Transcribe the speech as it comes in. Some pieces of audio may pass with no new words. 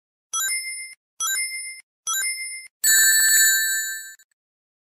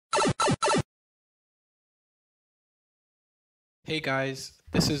Hey guys,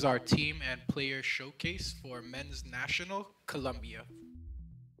 this is our team and player showcase for Men's National Colombia.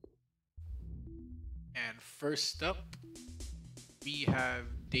 And first up, we have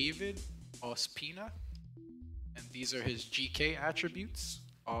David Ospina, and these are his GK attributes,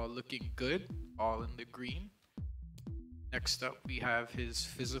 all looking good, all in the green. Next up, we have his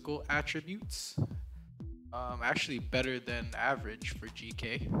physical attributes, actually better than average for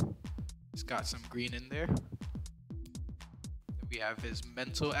GK. He's got some green in there. We have his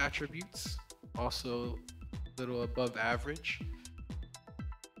mental attributes, also a little above average,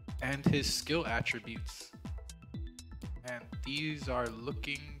 and his skill attributes. And these are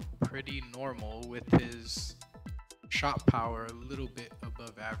looking pretty normal with his shot power a little bit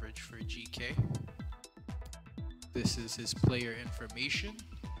above average for GK. This is his player information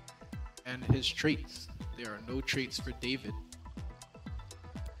and his traits. There are no traits for David.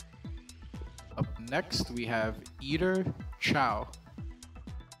 Up next, we have Eater Chow.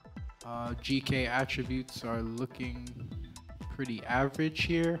 GK attributes are looking pretty average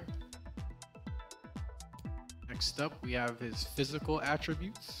here. Next up, we have his physical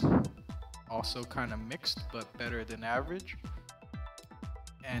attributes, also kind of mixed but better than average.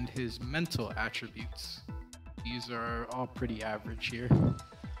 And his mental attributes. These are all pretty average here.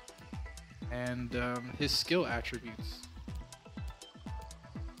 And his skill attributes,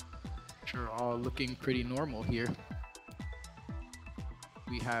 which are all looking pretty normal here.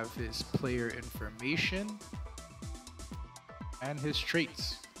 We have his player information and his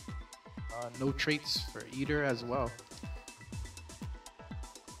traits. No traits for Eater as well.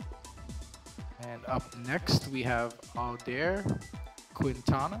 And up next, we have Aldair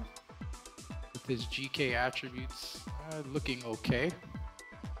Quintana with his GK attributes looking okay,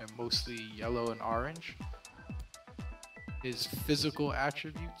 and mostly yellow and orange. His physical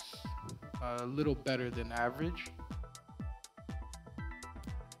attributes a little better than average.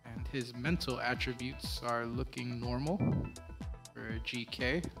 And his mental attributes are looking normal for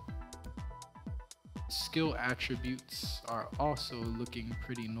GK. Skill attributes are also looking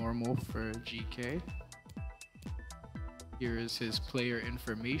pretty normal for GK. Here is his player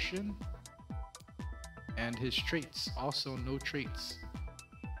information and his traits, also no traits.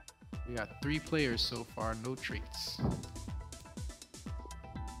 We got 3 players so far, no traits.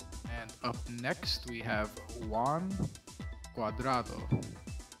 And up next, we have Juan Cuadrado.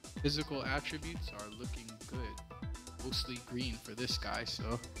 Physical attributes are looking good. Mostly green for this guy,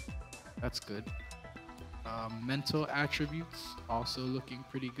 so that's good. Mental attributes also looking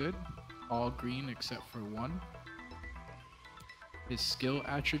pretty good. All green except for 1. His skill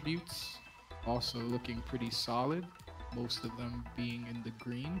attributes also looking pretty solid. Most of them being in the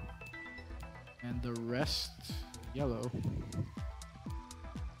green. And the rest yellow.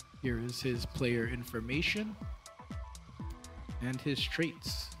 Here is his player information and his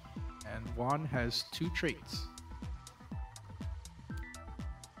traits. And Juan has 2 traits.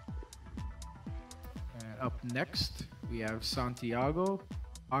 And up next, we have Santiago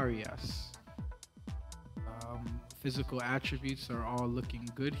Arias. Physical attributes are all looking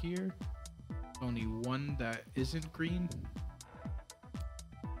good here. Only 1 that isn't green.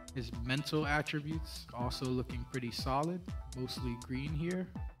 His mental attributes also looking pretty solid. Mostly green here.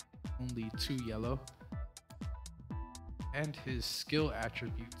 Only 2 yellow. And his skill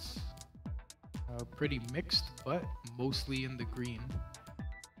attributes. Pretty mixed, but mostly in the green.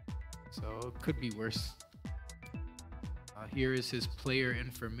 So it could be worse. Here is his player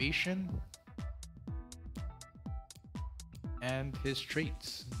information and his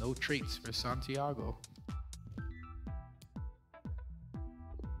traits. No traits for Santiago.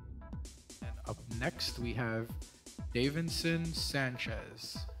 And up next, we have Davinson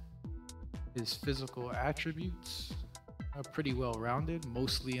Sanchez. His physical attributes are pretty well rounded,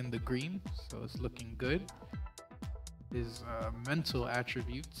 mostly in the green, so it's looking good. His mental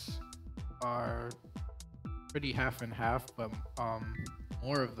attributes are pretty half and half, but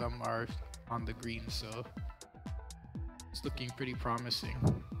more of them are on the green, so it's looking pretty promising.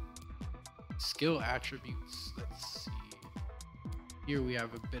 Skill attributes, let's see. Here we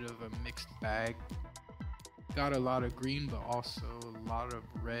have a bit of a mixed bag. Got a lot of green, but also a lot of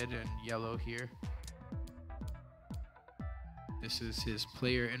red and yellow here. This is his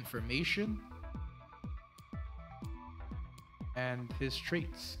player information and his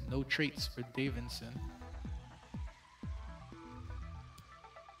traits. No traits for Davinson.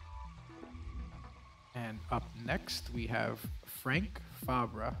 And up next, we have Frank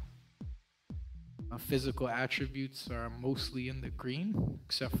Fabra. Physical attributes are mostly in the green,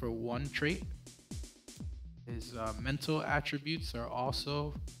 except for 1 trait. His mental attributes are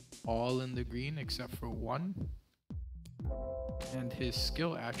also all in the green, except for 1. And his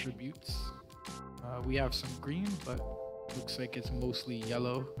skill attributes, we have some green, but looks like it's mostly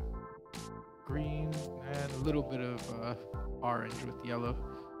yellow, green, and a little bit of orange with yellow.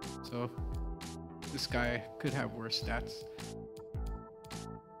 So this guy could have worse stats.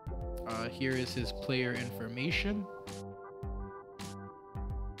 Here is his player information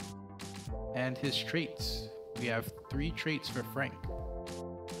and his traits. We have 3 traits for Frank.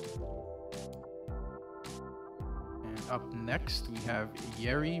 And up next we have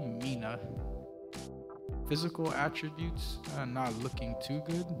Yeri Mina. Physical attributes, not looking too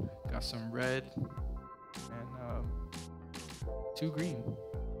good. Got some red and 2 green.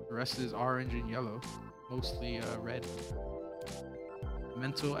 The rest is orange and yellow, mostly red.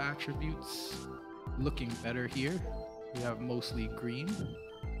 Mental attributes, looking better here. We have mostly green.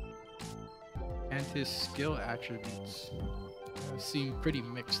 And his skill attributes seem pretty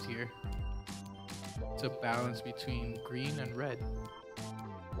mixed here. It's a balance between green and red.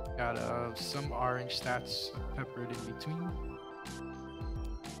 Got some orange stats peppered in between.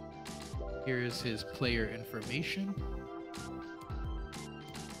 Here is his player information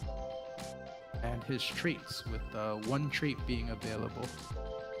and his traits, with 1 trait being available.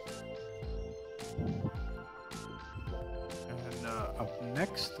 And up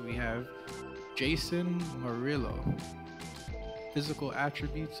next we have Jason Murillo. Physical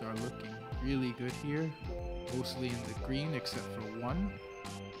attributes are looking really good here, mostly in the green except for 1.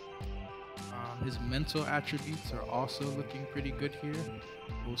 His mental attributes are also looking pretty good here,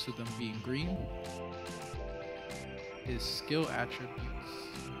 most of them being green. His skill attributes,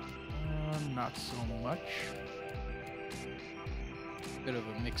 not so much. Bit of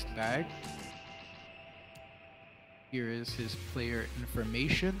a mixed bag. Here is his player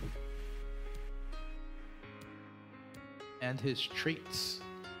information and his traits,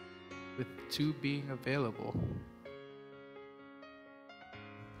 with 2 being available.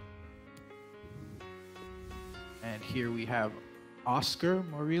 And here we have Oscar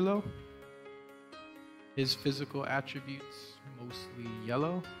Murillo. His physical attributes, mostly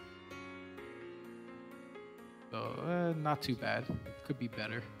yellow. So not too bad, could be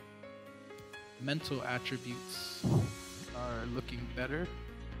better. Mental attributes are looking better.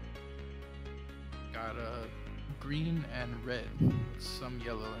 Got a green and red, with some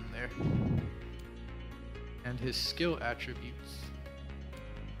yellow in there. And his skill attributes,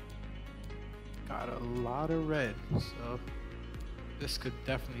 got a lot of red, so this could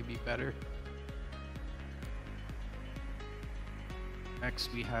definitely be better.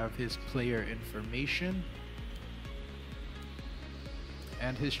 Next we have his player information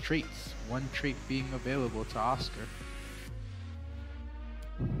and his traits, 1 trait being available to Oscar.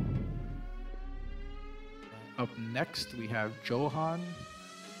 Up next we have Johan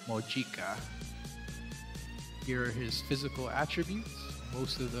Mojica. Here are his physical attributes,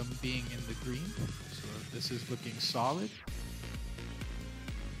 most of them being in the green, so this is looking solid.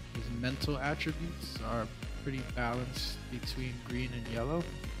 His mental attributes are pretty balanced between green and yellow.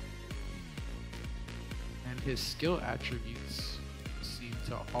 And his skill attributes seem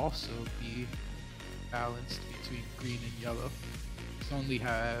to also be balanced between green and yellow.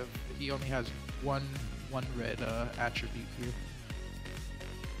 He only has one red attribute here.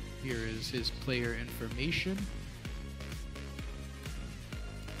 Here is his player information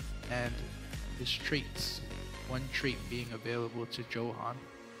and his traits, 1 trait being available to Johan.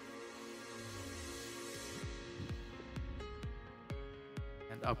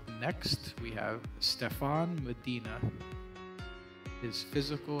 And up next we have Stefan Medina. His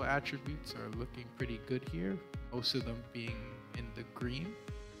physical attributes are looking pretty good here, most of them being in the green.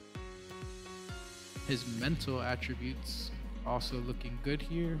 His mental attributes also looking good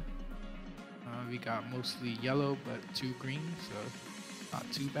here. We got mostly yellow but 2 green, so not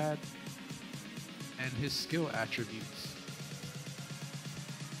too bad. And his skill attributes,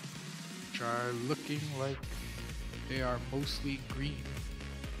 which are looking like they are mostly green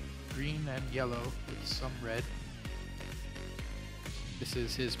and yellow with some red. This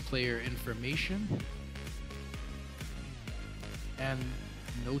is his player information and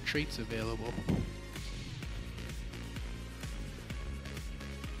no traits available.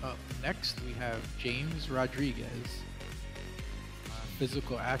 Up next we have James Rodriguez.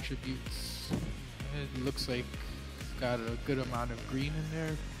 Physical attributes, it looks like it's got a good amount of green in there,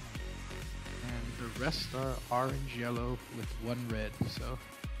 and the rest are orange yellow with 1 red, so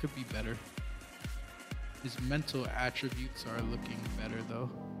could be better. His mental attributes are looking better though,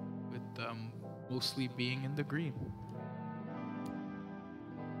 with mostly being in the green.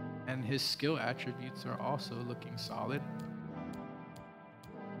 And his skill attributes are also looking solid.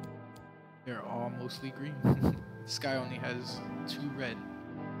 They're all mostly green. This guy only has 2 red.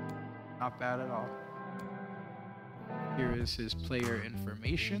 Not bad at all. Here is his player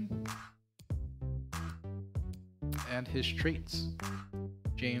information and his traits.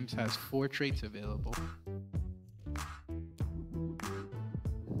 James has 4 traits available.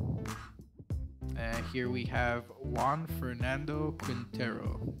 And here we have Juan Fernando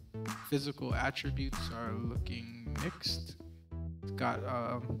Quintero. Physical attributes are looking mixed. It's got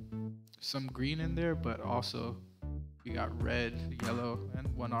some green in there, but also we got red, yellow, and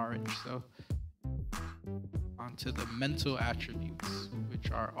 1 orange. So onto the mental attributes,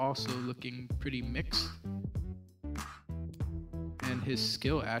 which are also looking pretty mixed. And his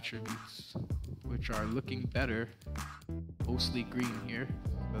skill attributes, which are looking better, mostly green here,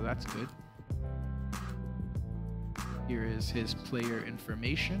 so that's good. Here is his player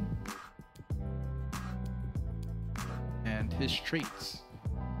information and his traits.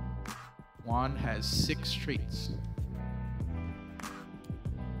 Juan has 6 traits.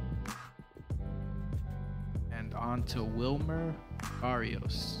 And on to Wilmer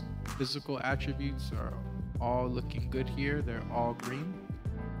Barrios. Physical attributes are all looking good here. They're all green.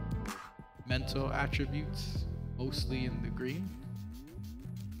 Mental attributes, mostly in the green.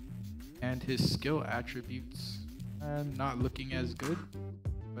 And his skill attributes, not looking as good,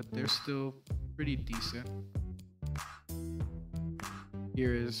 but they're still pretty decent.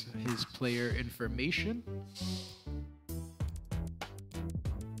 Here is his player information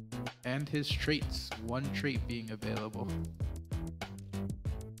and his traits, 1 trait being available.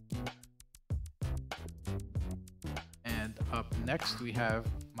 And up next we have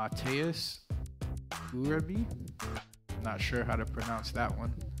Mateus Urabi. Not sure how to pronounce that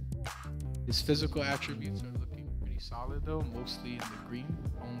one. His physical attributes are looking pretty solid though, mostly in the green,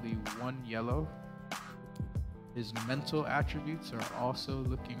 only 1 yellow. His mental attributes are also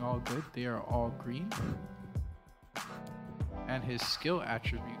looking all good. They are all green. And his skill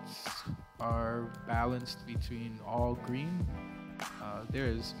attributes are balanced between all green. There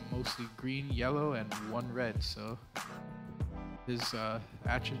is mostly green, yellow, and 1 red. So his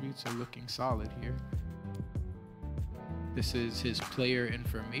attributes are looking solid here. This is his player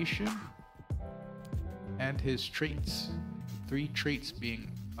information and his traits. 3 traits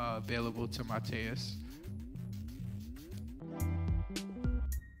being available to Mateus.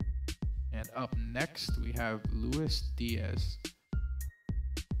 And up next we have Luis Diaz.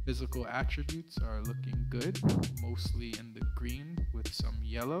 Physical attributes are looking good, mostly in the green with some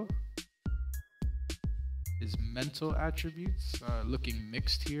yellow. His mental attributes are looking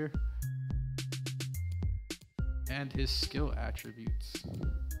mixed here. And his skill attributes,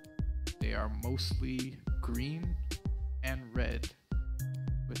 they are mostly green and red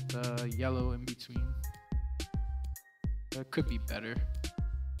with the yellow in between. That could be better.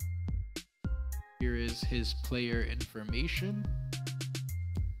 Here is his player information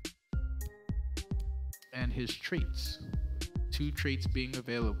and his traits, 2 traits being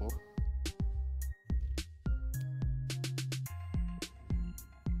available.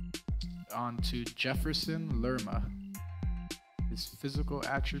 On to Jefferson Lerma. His physical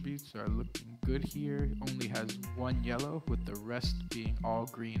attributes are looking good here, only has 1 yellow with the rest being all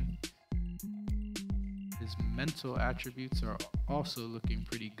green. His mental attributes are also looking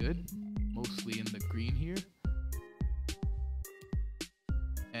pretty good, mostly in the green here.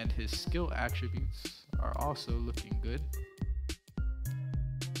 And his skill attributes are also looking good.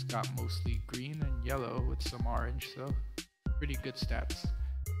 It's got mostly green and yellow with some orange, so pretty good stats.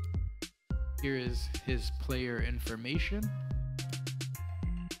 Here is his player information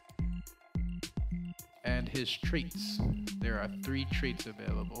and his traits. There are 3 traits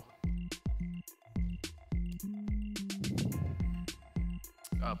available.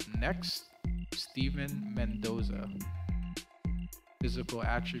 Up next, Steven Mendoza. Physical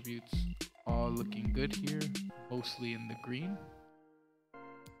attributes all looking good here, mostly in the green.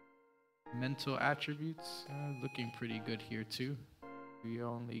 Mental attributes looking pretty good here too. We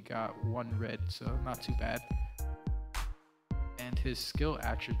only got 1 red, so not too bad. And his skill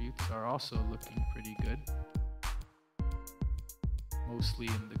attributes are also looking pretty good, mostly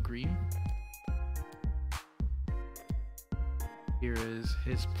in the green. Here is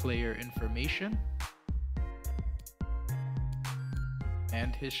his player information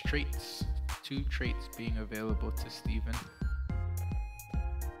and his traits, 2 traits being available to Steven.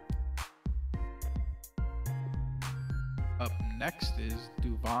 Up next is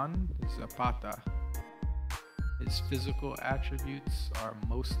Duvan Zapata. His physical attributes are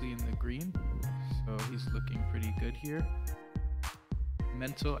mostly in the green, so he's looking pretty good here.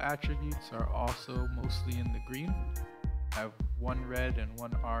 Mental attributes are also mostly in the green, have 1 red and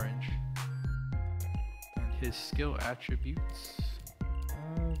 1 orange. And his skill attributes,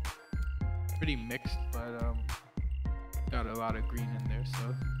 pretty mixed, but got a lot of green in there,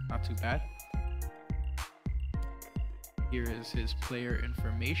 so not too bad. Here is his player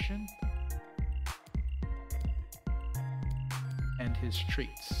information and his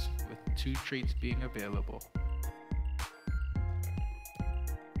traits, with 2 traits being available.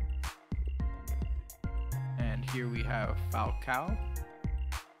 And here we have Falcao,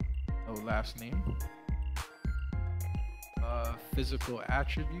 no last name. Physical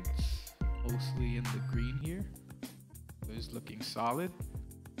attributes, mostly in the green here, so he's looking solid.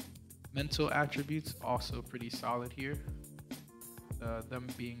 Mental attributes, also pretty solid here, them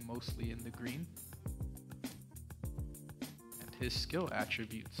being mostly in the green. And his skill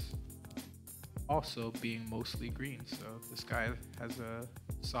attributes also being mostly green, so this guy has a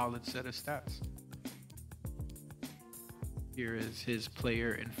solid set of stats. Here is his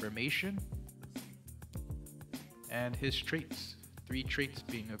player information and his traits, 3 traits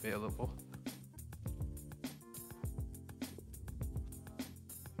being available.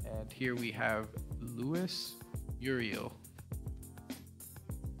 And here we have Luis Uriel.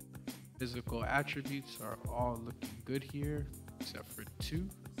 Physical attributes are all looking good here, except for 2.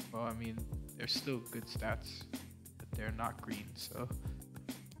 Well, I mean, they're still good stats, but they're not green, so.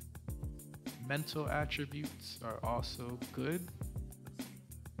 Mental attributes are also good,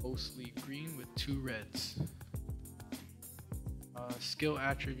 mostly green with 2 reds. Skill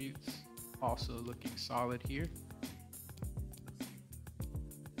attributes also looking solid here.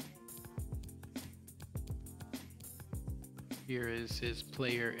 Here is his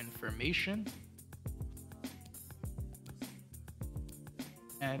player information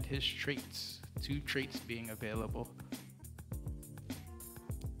and his traits, 2 traits being available.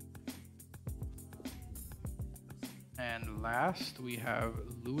 And last, we have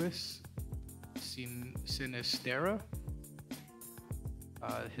Luis Sinistera.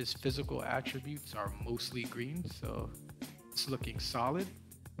 His physical attributes are mostly green, so it's looking solid.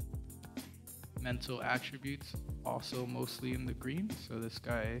 Mental attributes also mostly in the green, so this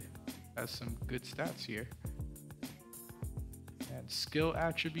guy has some good stats here. And skill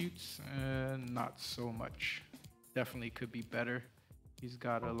attributes, not so much. Definitely could be better. He's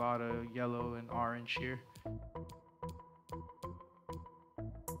got a lot of yellow and orange here.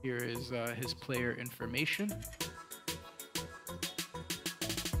 Here is his player information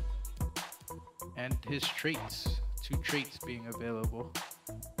and his traits, 2 traits being available.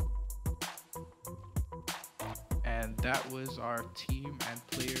 And that was our team and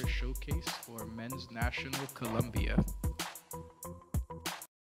player showcase for Men's National Colombia.